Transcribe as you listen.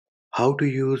How to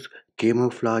use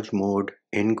camouflage mode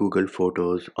in Google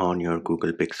Photos on your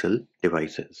Google Pixel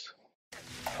devices.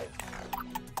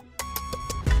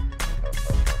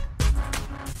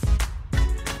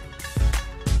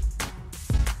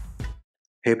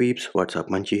 Hey peeps, what's up?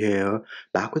 Manchi here,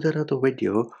 back with another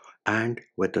video. And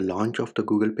with the launch of the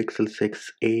Google Pixel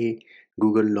 6a,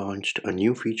 Google launched a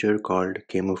new feature called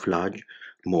Camouflage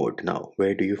Mode. Now,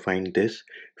 where do you find this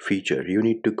feature? You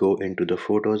need to go into the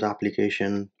Photos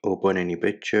application, open any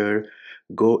picture,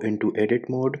 go into Edit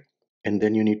Mode, and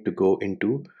then you need to go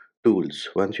into Tools.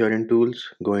 Once you're in Tools,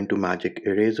 go into Magic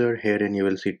Eraser. Herein you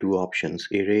will see two options,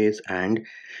 Erase and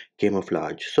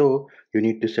Camouflage. So you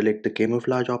need to select the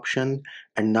camouflage option,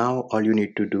 and now all you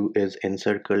need to do is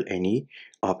encircle any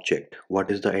object.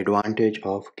 What is the advantage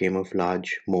of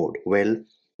camouflage mode? Well,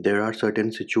 there are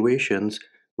certain situations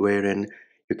wherein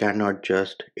you cannot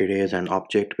just erase an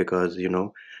object because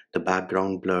the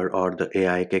background blur or the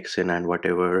AI kicks in and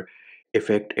whatever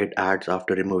effect it adds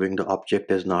after removing the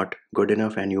object is not good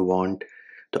enough, and you want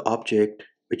the object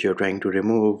which you're trying to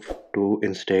remove to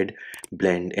instead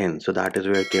blend in. So that is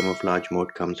where camouflage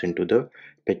mode comes into the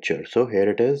picture. So here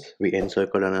it is, we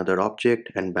encircle another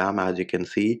object and bam, as you can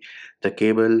see, the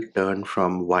cable turned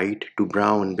from white to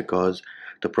brown because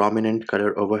the prominent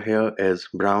color over here is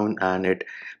brown and it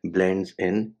blends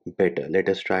in better. Let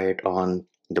us try it on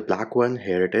the black one.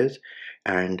 Here it is,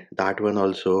 and that one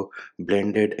also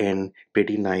blended in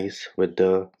pretty nice with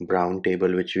the brown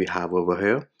table which we have over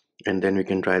here. And then we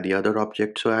can try the other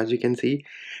object. So as you can see,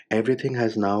 everything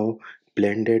has now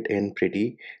blended in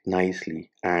pretty nicely,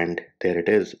 and there it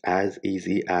is, as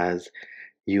easy as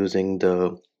using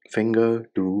the finger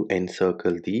to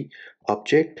encircle the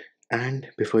object. And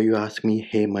before you ask me,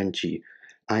 hey Manchi,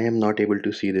 I am not able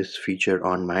to see this feature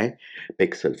on my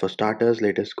Pixel. For starters,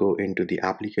 let us go into the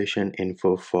application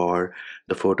info for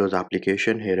the Photos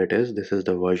application. Here it is. This is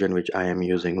the version which I am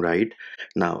using right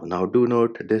now. Now do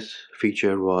note, this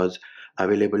feature was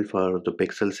available for the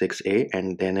Pixel 6a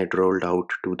and then it rolled out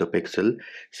to the Pixel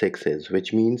 6s,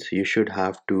 which means you should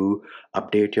have to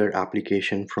update your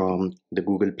application from the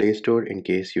Google Play Store in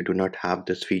case you do not have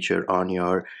this feature on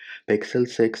your Pixel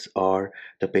 6 or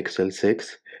the Pixel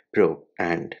 6 Pro.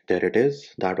 And there it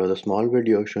is. That was a small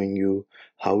video showing you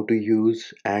how to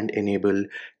use and enable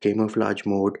camouflage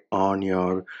mode on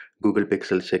your Google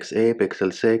Pixel 6a,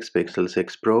 Pixel 6, Pixel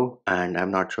 6 Pro, and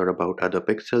I'm not sure about other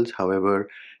Pixels. However,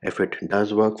 if it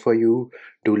does work for you,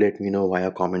 do let me know via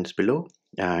comments below.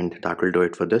 And that will do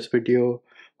it for this video.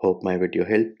 Hope my video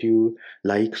helped you.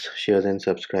 Likes, shares and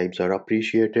subscribes are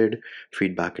appreciated.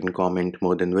 Feedback and comment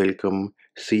more than welcome.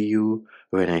 See you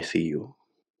when I see you.